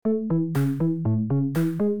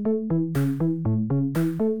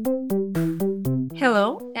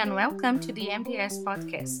and welcome to the MDS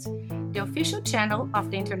Podcast, the official channel of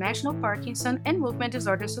the International Parkinson and Movement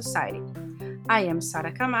Disorder Society. I am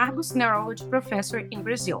Sara Camargos, neurology professor in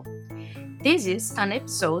Brazil. This is an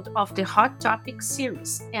episode of the Hot Topics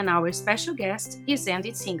series, and our special guest is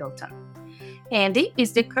Andy Singleton. Andy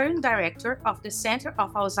is the current director of the Center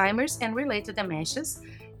of Alzheimer's and Related Dementias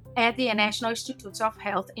at the National Institutes of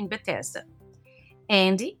Health in Bethesda.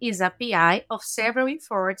 Andy is a PI of several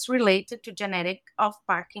efforts related to genetic of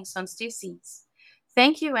Parkinson's disease.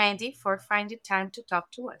 Thank you, Andy, for finding time to talk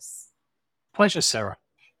to us. Pleasure, Sarah.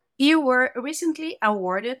 You were recently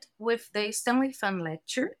awarded with the Stanley Fund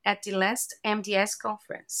Lecture at the last MDS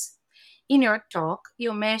conference. In your talk,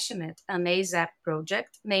 you mentioned an ASAP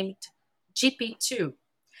project named GP2.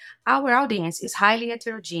 Our audience is highly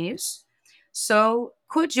heterogeneous, so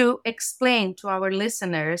could you explain to our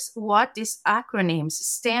listeners what these acronyms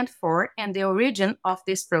stand for and the origin of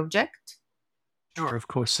this project? Sure, of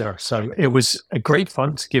course, Sarah. So it was a great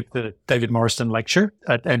fun to give the David Morrison lecture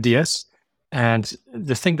at MDS. And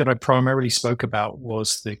the thing that I primarily spoke about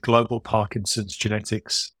was the Global Parkinson's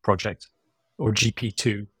Genetics Project, or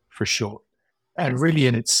GP2 for short. And really,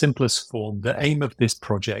 in its simplest form, the aim of this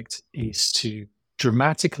project is to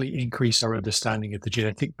dramatically increase our understanding of the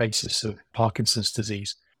genetic basis of Parkinson's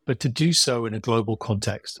disease, but to do so in a global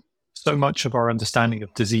context. So much of our understanding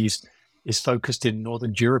of disease is focused in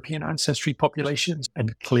Northern European ancestry populations,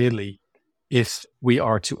 and clearly, if we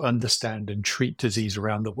are to understand and treat disease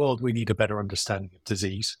around the world, we need a better understanding of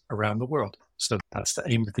disease around the world. So that's the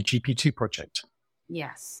aim of the GP2 project.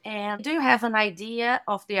 Yes. And do you have an idea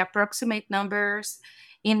of the approximate numbers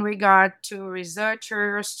in regard to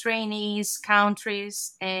researchers, trainees,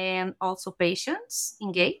 countries, and also patients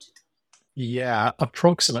engaged? Yeah,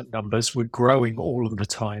 approximate numbers. We're growing all of the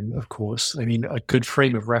time, of course. I mean, a good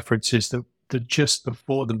frame of reference is that just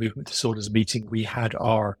before the movement disorders meeting, we had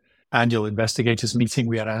our annual investigators meeting.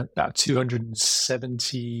 We had about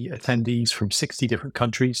 270 attendees from 60 different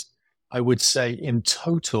countries. I would say in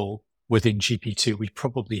total, within GP2, we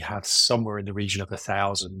probably have somewhere in the region of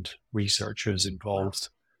 1,000 researchers involved.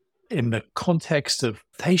 In the context of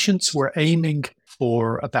patients, we're aiming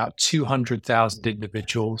for about 200,000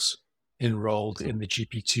 individuals enrolled in the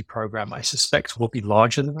GP2 program. I suspect we'll be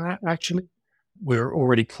larger than that, actually. We're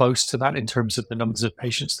already close to that in terms of the numbers of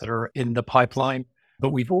patients that are in the pipeline. But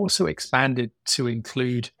we've also expanded to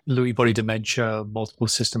include Lewy body dementia, multiple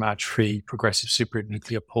system atrophy, progressive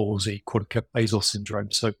supranuclear palsy, corticobasal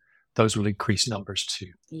syndrome. So those will increase numbers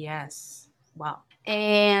too. Yes. Wow.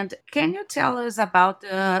 And can you tell us about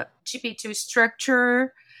the GP2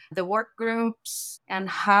 structure, the work groups, and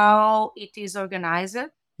how it is organized?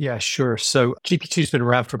 Yeah, sure. So GP2 has been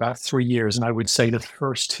around for about 3 years, and I would say the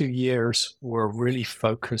first 2 years were really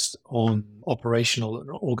focused on operational and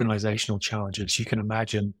organizational challenges. You can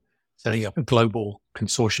imagine setting up a global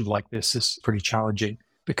consortium like this is pretty challenging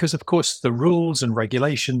because, of course, the rules and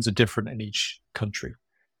regulations are different in each country.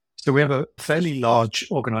 So we have a fairly large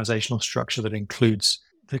organizational structure that includes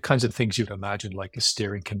the kinds of things you'd imagine, like a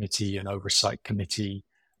steering committee, an oversight committee,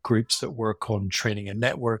 groups that work on training and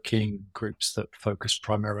networking, groups that focus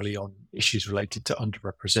primarily on issues related to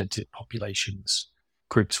underrepresented populations,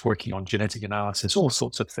 groups working on genetic analysis, all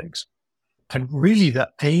sorts of things. And really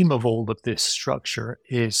the aim of all of this structure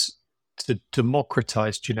is to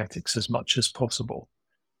democratize genetics as much as possible.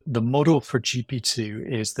 The model for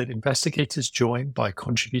GP2 is that investigators join by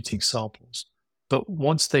contributing samples. But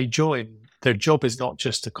once they join, their job is not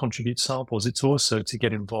just to contribute samples, it's also to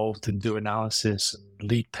get involved and do analysis and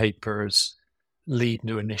lead papers, lead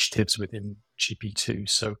new initiatives within GP2.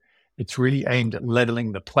 So it's really aimed at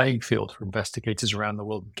leveling the playing field for investigators around the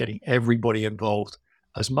world, getting everybody involved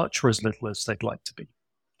as much or as little as they'd like to be.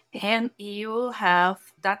 And you have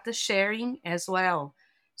data sharing as well.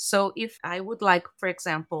 So if I would like, for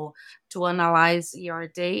example, to analyze your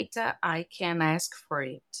data, I can ask for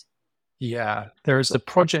it. Yeah, there's a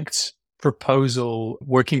project proposal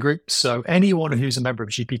working group. So anyone who's a member of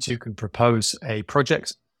GP2 can propose a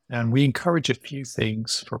project. And we encourage a few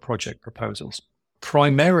things for project proposals,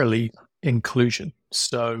 primarily inclusion.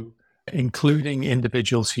 So including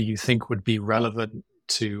individuals who you think would be relevant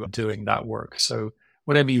to doing that work. So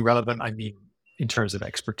when I mean relevant, I mean in terms of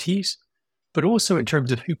expertise, but also in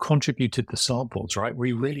terms of who contributed the samples, right?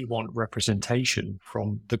 We really want representation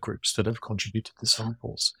from the groups that have contributed the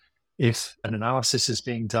samples. If an analysis is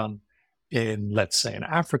being done in, let's say, an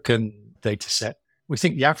African data set, we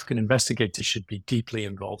think the African investigators should be deeply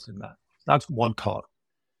involved in that. That's one part.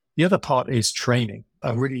 The other part is training.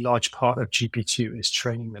 A really large part of GP2 is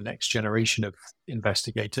training the next generation of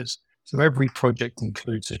investigators. So every project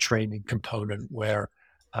includes a training component where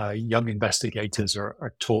young investigators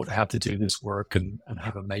are taught how to do this work and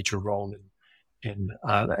have a major role in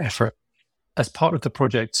the effort. As part of the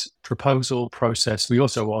project proposal process, we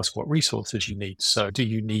also ask what resources you need. So do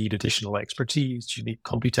you need additional expertise? Do you need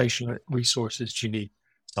computational resources? Do you need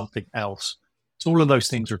something else? So all of those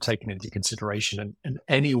things are taken into consideration, and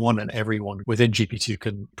anyone and everyone within GP2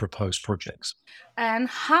 can propose projects. And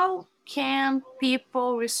how can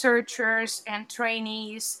people, researchers, and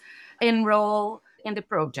trainees enroll in the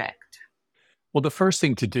project? Well, the first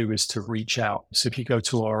thing to do is to reach out. So if you go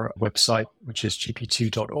to our website, which is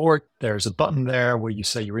gp2.org, there's a button there where you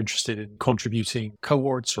say you're interested in contributing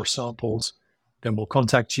cohorts or samples. Then we'll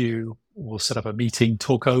contact you. We'll set up a meeting,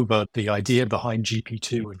 talk over the idea behind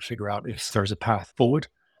GP2 and figure out if there's a path forward.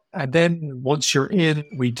 And then once you're in,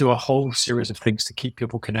 we do a whole series of things to keep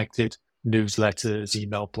people connected: newsletters,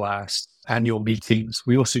 email blasts, annual meetings.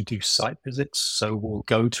 We also do site visits. So we'll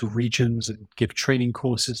go to regions and give training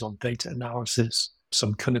courses on data analysis,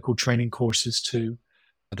 some clinical training courses too.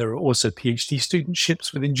 There are also PhD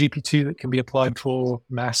studentships within GP2 that can be applied for,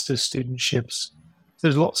 master's studentships.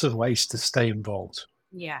 There's lots of ways to stay involved.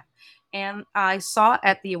 Yeah. And I saw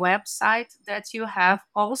at the website that you have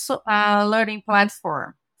also a learning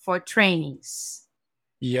platform for trainees.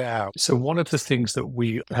 Yeah. So one of the things that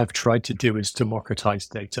we have tried to do is democratize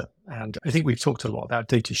data. And I think we've talked a lot about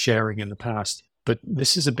data sharing in the past, but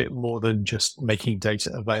this is a bit more than just making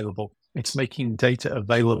data available. It's making data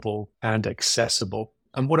available and accessible.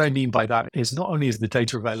 And what I mean by that is not only is the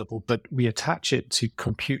data available, but we attach it to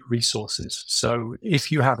compute resources. So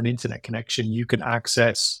if you have an internet connection, you can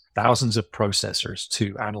access thousands of processors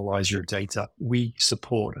to analyze your data. We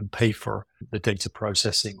support and pay for the data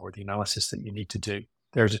processing or the analysis that you need to do.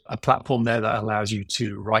 There's a platform there that allows you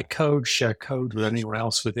to write code, share code with anyone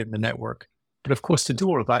else within the network. But of course, to do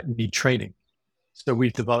all of that, you need training. So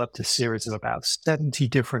we've developed a series of about 70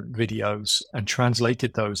 different videos and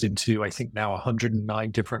translated those into, I think now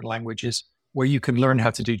 109 different languages, where you can learn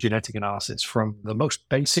how to do genetic analysis from the most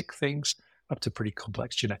basic things up to pretty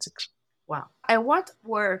complex genetics. Wow. And what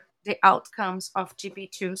were the outcomes of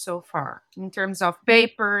GP2 so far in terms of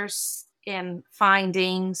papers and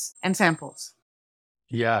findings and samples?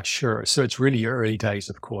 Yeah, sure. So it's really early days,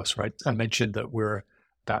 of course, right? I mentioned that we're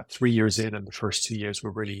about 3 years in, and the first 2 years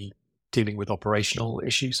we're really dealing with operational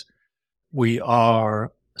issues. We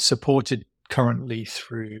are supported currently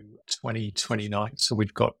through 2029, so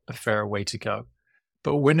we've got a fair way to go.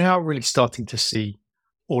 But we're now really starting to see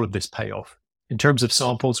all of this pay off. In terms of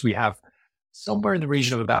samples, we have somewhere in the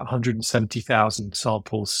region of about 170,000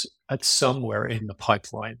 samples at somewhere in the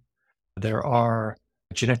pipeline. There are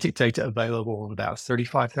genetic data available on about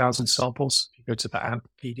 35,000 samples. If you go to the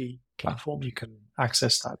AMP-PD platform, you can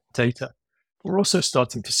access that data. We're also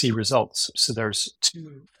starting to see results. So there's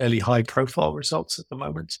two fairly high profile results at the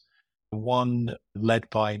moment. One led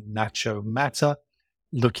by Nacho Mata,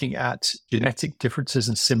 looking at genetic differences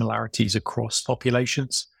and similarities across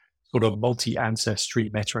populations, sort of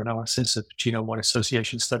multi-ancestry meta-analysis of genome-wide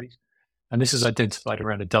association studies. And this has identified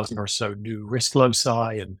around a dozen or so new risk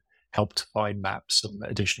loci and helped find maps some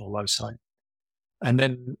additional loci. And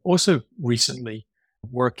then also recently,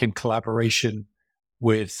 work in collaboration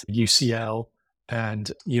with UCL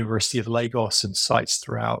and University of Lagos and sites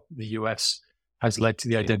throughout the US has led to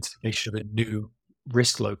the identification of a new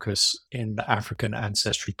risk locus in the African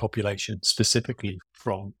ancestry population, specifically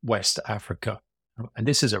from West Africa. And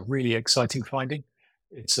this is a really exciting finding.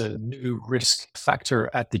 It's a new risk factor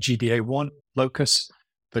at the GBA1 locus,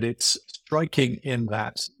 but it's striking in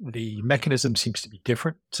that the mechanism seems to be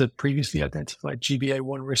different to previously identified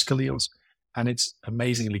GBA1 risk alleles, and it's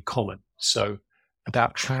amazingly common. So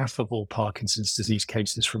about half of all Parkinson's disease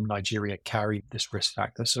cases from Nigeria carry this risk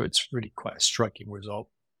factor. So it's really quite a striking result.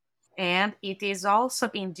 And it is also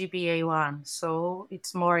in GBA1, so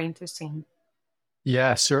it's more interesting.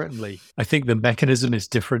 Yeah, certainly. I think the mechanism is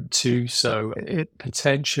different too. So it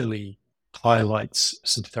potentially highlights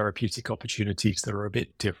some therapeutic opportunities that are a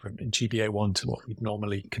bit different in GBA1 to what we'd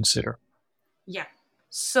normally consider. Yeah.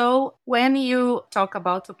 So when you talk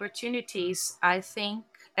about opportunities, I think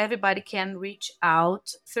everybody can reach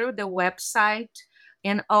out through the website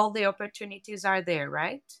and all the opportunities are there,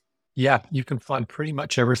 right? Yeah, you can find pretty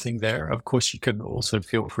much everything there. Of course, you can also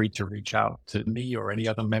feel free to reach out to me or any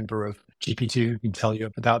other member of GP2 who can tell you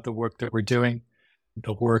about the work that we're doing.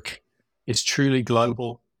 The work is truly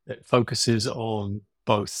global. It focuses on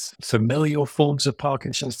both familial forms of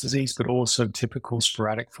Parkinson's disease, but also typical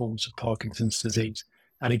sporadic forms of Parkinson's disease.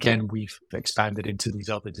 And again, we've expanded into these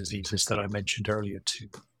other diseases that I mentioned earlier too.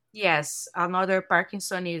 Yes, another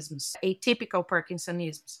Parkinsonisms, atypical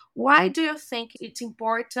Parkinsonisms. Why do you think it's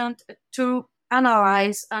important to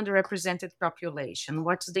analyze underrepresented population?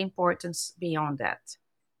 What's the importance beyond that?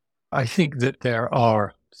 I think that there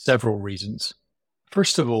are several reasons.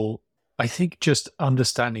 First of all, I think just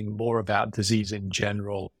understanding more about disease in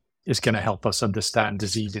general is going to help us understand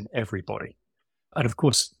disease in everybody. And of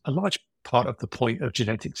course, a large part of the point of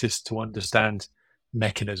genetics is to understand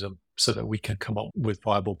mechanism so that we can come up with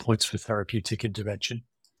viable points for therapeutic intervention.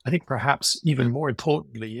 I think perhaps even more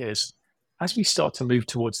importantly is as we start to move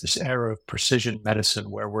towards this era of precision medicine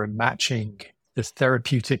where we're matching the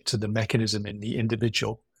therapeutic to the mechanism in the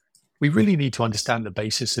individual, we really need to understand the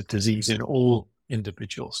basis of disease in all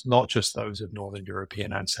individuals, not just those of Northern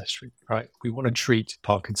European ancestry, right? We want to treat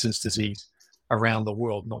Parkinson's disease around the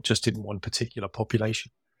world, not just in one particular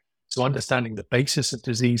population. So understanding the basis of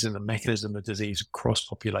disease and the mechanism of disease across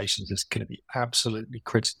populations is going to be absolutely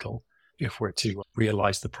critical if we're to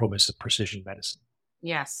realize the promise of precision medicine.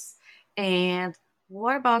 Yes. And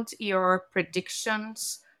what about your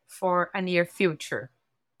predictions for a near future?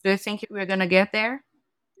 Do you think we're going to get there?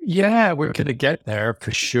 Yeah, we're going to get there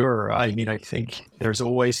for sure. I mean, I think there's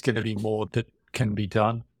always going to be more that can be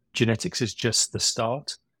done. Genetics is just the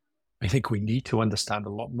start. I think we need to understand a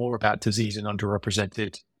lot more about disease in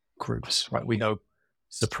underrepresented groups, right? We know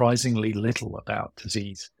surprisingly little about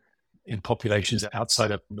disease in populations outside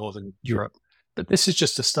of Northern Europe. But this is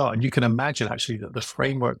just a start. And you can imagine actually that the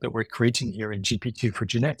framework that we're creating here in GP2 for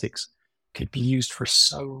genetics could be used for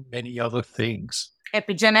so many other things.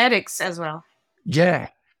 Epigenetics as well. Yeah.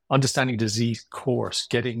 Understanding disease course,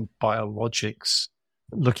 getting biologics,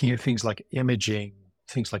 looking at things like imaging,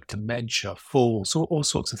 things like dementia, falls, all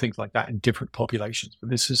sorts of things like that in different populations. But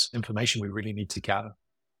this is information we really need to gather.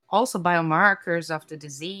 Also biomarkers of the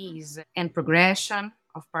disease and progression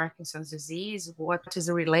of Parkinson's disease, what is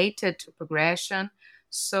related to progression.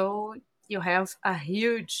 So you have a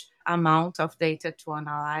huge amount of data to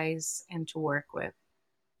analyze and to work with.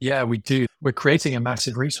 Yeah, we do. We're creating a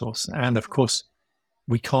massive resource. And of course,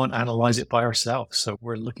 we can't analyze it by ourselves. So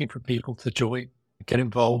we're looking for people to join, get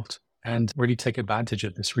involved, and really take advantage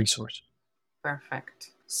of this resource. Perfect.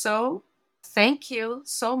 So thank you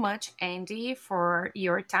so much, Andy, for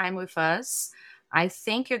your time with us. I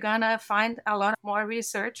think you're going to find a lot more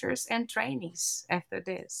researchers and trainees after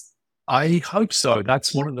this. I hope so.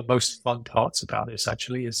 That's one of the most fun parts about this,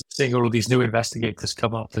 actually, is seeing all of these new investigators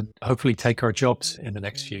come up and hopefully take our jobs in the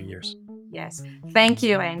next few years. Yes. Thank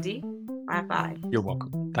you, Andy. Bye-bye. You're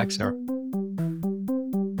welcome. Thanks, Sarah.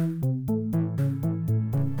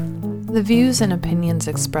 The views and opinions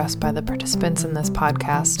expressed by the participants in this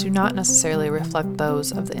podcast do not necessarily reflect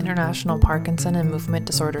those of the International Parkinson and Movement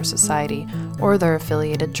Disorder Society or their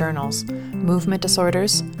affiliated journals, Movement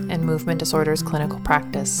Disorders and Movement Disorders Clinical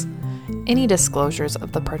Practice. Any disclosures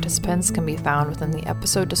of the participants can be found within the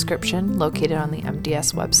episode description located on the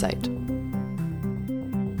MDS website.